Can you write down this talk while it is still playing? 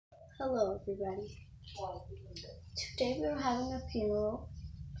Hello everybody. Today we are having a funeral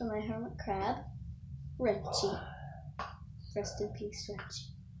for my hermit crab, Wrenchy. Rest in peace, Wrenchy.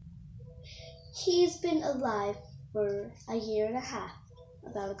 He's been alive for a year and a half,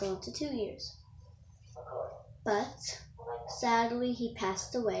 about to go into 2 years. But sadly he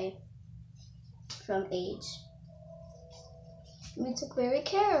passed away from age. We took very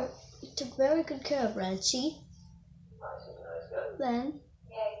good care of Wrenchy. Then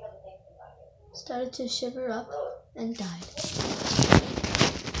started to shiver up and died.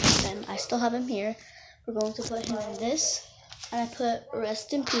 Then I still have him here. We're going to put him in this. And I put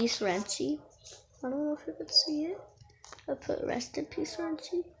rest in peace, Wrenchy. I don't know if you can see it. I put rest in peace,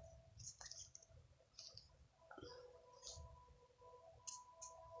 Wrenchy.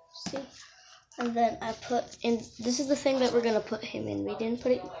 See? And then I put in, this is the thing that we're going to put him in. We didn't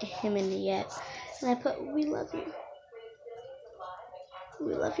put him in yet. And I put, we love you.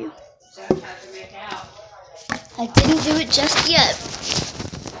 We love you. I didn't do it just yet.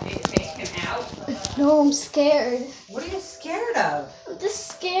 Did you take him out? No, I'm scared. What are you scared of? I'm just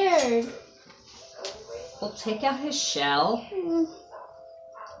scared. Well, take out his shell.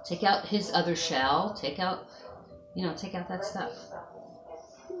 Take out his other shell. Take out that stuff.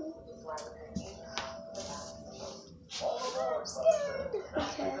 I'm scared.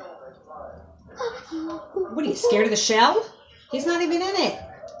 Okay. What are you scared of the shell? He's not even in it.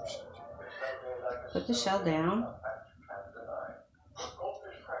 Put the shell down.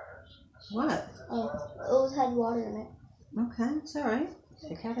 What? Oh, it had water in it. Okay, it's all right.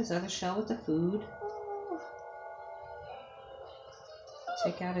 Take out his other shell with the food.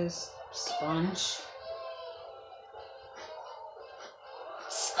 Take out his sponge.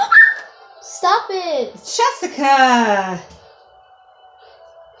 Stop it! Jessica!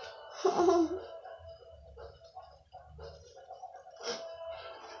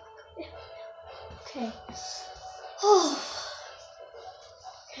 Okay.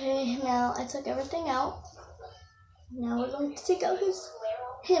 Okay, now I took everything out. Now we're going to take out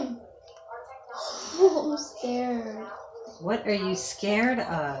him. Oh, I'm scared. What are you scared of?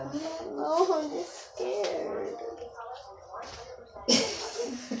 I don't know, I'm just scared.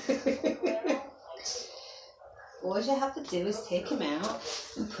 All you have to do is take him out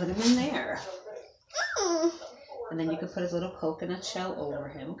and put him in there. And then you can put his little coconut shell over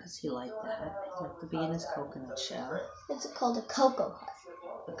him because he liked that. He liked to be in his coconut shell. It's called a cocoa hut.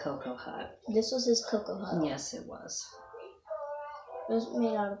 The cocoa hut. This was his cocoa hut. Yes, it was. It was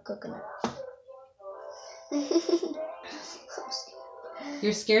made out of coconut.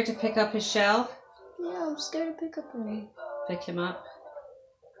 You're scared to pick up his shell? Yeah, I'm scared to pick up him. Pick him up?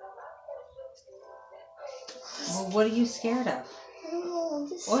 Well, what are you scared of? I don't know, I'm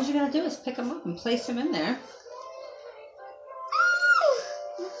just... All you gotta do is pick him up and place him in there.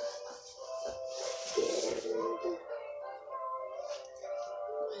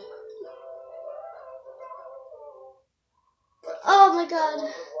 Oh my god.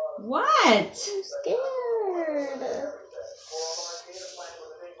 What? I'm scared.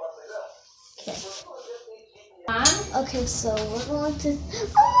 Okay. Okay, so we're going to...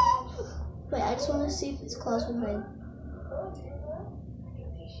 Wait, I just want to see if his claws will hang.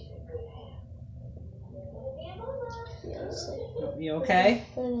 Yeah, let's see. You okay?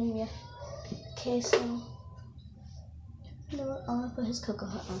 Put it in, yeah. Okay, so... You know what? I'm going to put his cocoa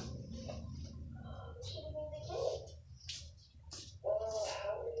hut on.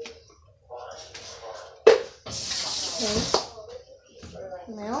 Okay.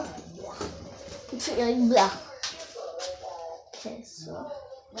 Now, okay, so.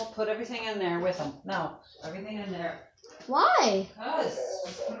 Well, put everything in there with him. No, everything in there. Why? Because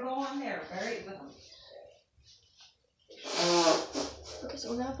just put it all in there. Bury it with him. Okay,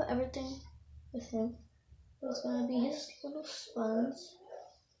 so we're gonna put everything with him. It's gonna be his little sponge.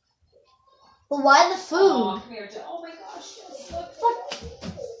 But why the food? Oh, come here. Oh my gosh. Yes, look. What?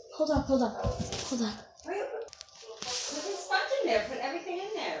 Hold on. Put his sponge in there. Put everything in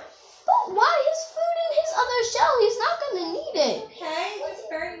there. But why his food in his other shell? He's not gonna need it. Okay, let's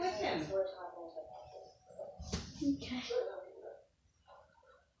bury it with him. Okay.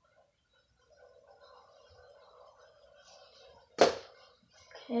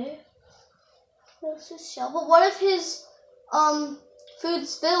 Okay. Where's his shell? But what if his food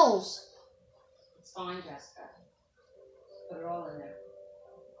spills? It's fine, Jessica. Put it all in there.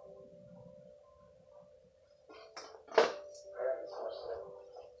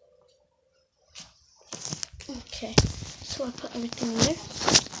 Okay, so I put everything in there.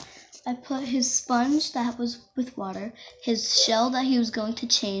 I put his sponge that was with water, his shell that he was going to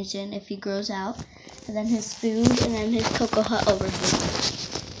change in if he grows out, and then his food, and then his cocoa hut over here.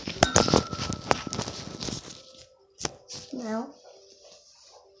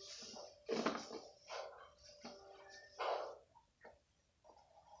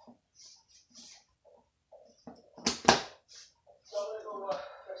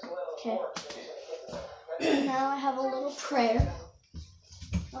 Okay. Now I have a little prayer.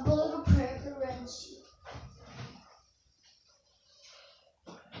 I have a little prayer for Renchi.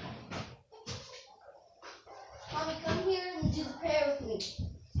 Mommy, come here and do the prayer with me.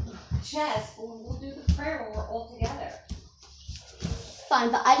 Jess, we'll do the prayer when we're all together.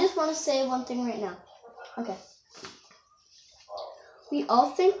 Fine, but I just want to say one thing right now. Okay. We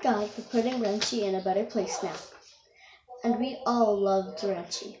all thank God for putting Renchi in a better place now. And we all loved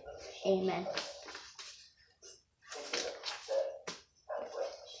Renchi. Amen.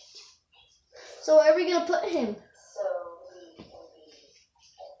 So where are we going to put him?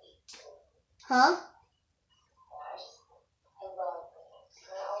 Huh?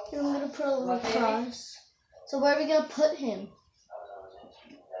 I'm going to put a little cross. So where are we going to put him?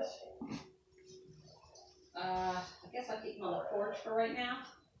 I guess I'll keep him on the porch for right now.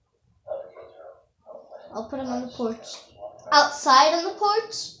 I'll put him on the porch. Outside on the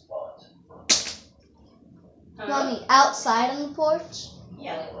porch? Mommy, outside on the porch?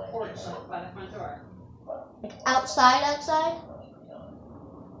 Yeah, the porch by the front door. Like outside?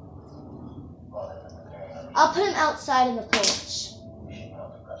 I'll put him outside on the porch.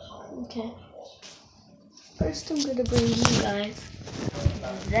 Okay. First I'm going to bring you guys.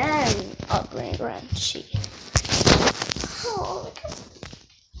 Then I'll bring Renchi. Oh,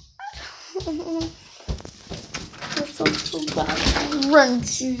 look at I feel so bad.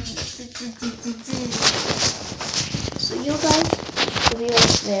 Renchi. So you guys will be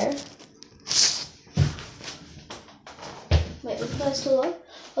right there. Wait, you guys still on?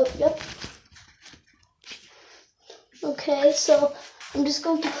 Oh, yep. Okay, so I'm just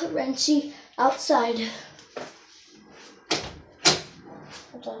going to put Renchi outside.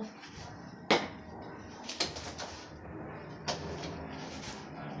 Hold on.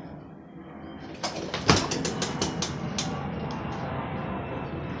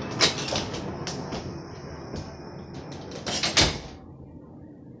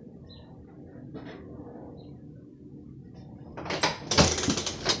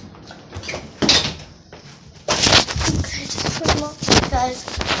 Guys,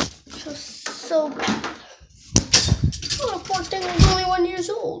 so bad. Oh, poor thing was only 1 year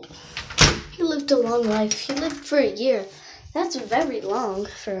old. He lived a long life. He lived for a year. That's very long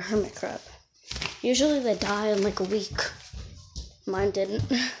for a hermit crab. Usually they die in like a week. Mine didn't.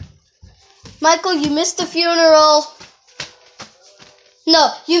 Michael, you missed the funeral.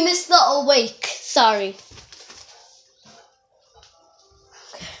 No, you missed the awake. Sorry.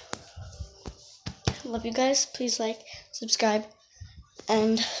 Okay. Love you guys. Please like, subscribe,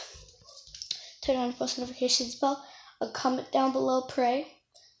 and turn on the post notifications bell. A comment down below, pray.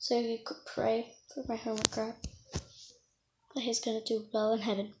 So you could pray for my hermit crab. That he's gonna do well in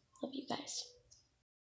heaven. Love you guys.